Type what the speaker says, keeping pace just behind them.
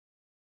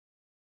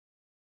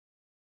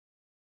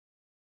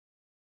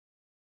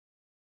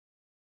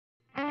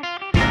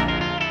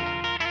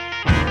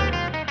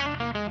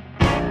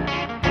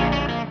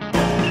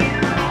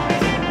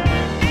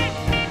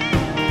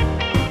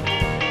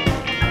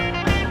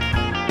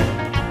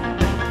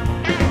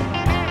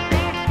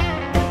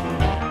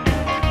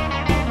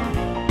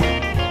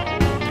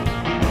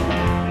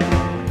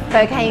So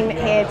I came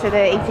here to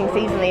the Eating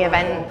Seasonally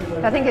event.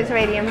 I think it's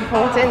really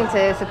important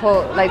to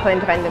support local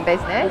independent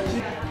business,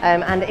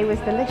 and it was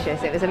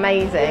delicious. It was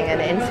amazing, and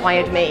it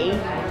inspired me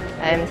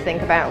to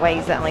think about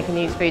ways that I can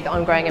use food that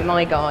I'm growing in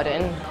my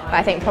garden. But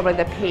I think probably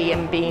the pea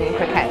and bean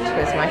croquette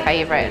was my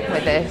favourite,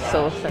 with the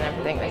sauce and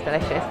everything. It was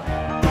delicious.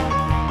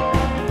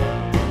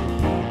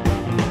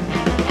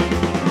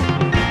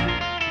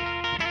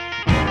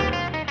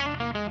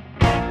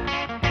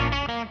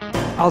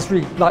 I was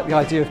really like the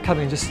idea of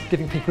coming and just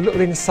giving people a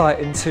little insight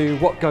into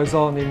what goes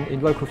on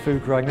in local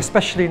food growing,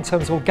 especially in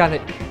terms of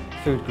organic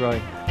food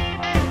growing.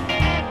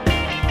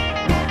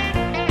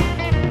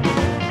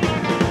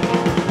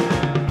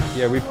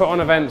 Yeah, we put on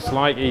events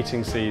like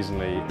Eating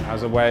Seasonally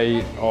as a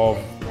way of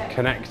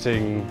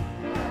connecting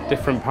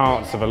different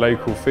parts of a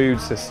local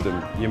food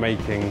system. You're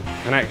making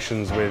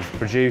connections with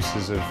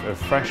producers of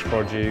fresh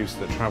produce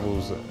that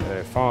travels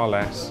far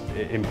less.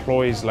 It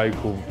employs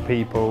local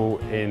people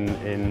in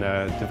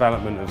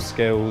development of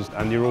skills,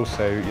 and you're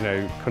also,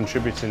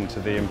 contributing to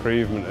the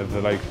improvement of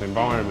the local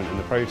environment in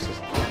the process.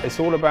 It's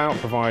all about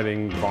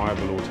providing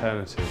viable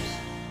alternatives.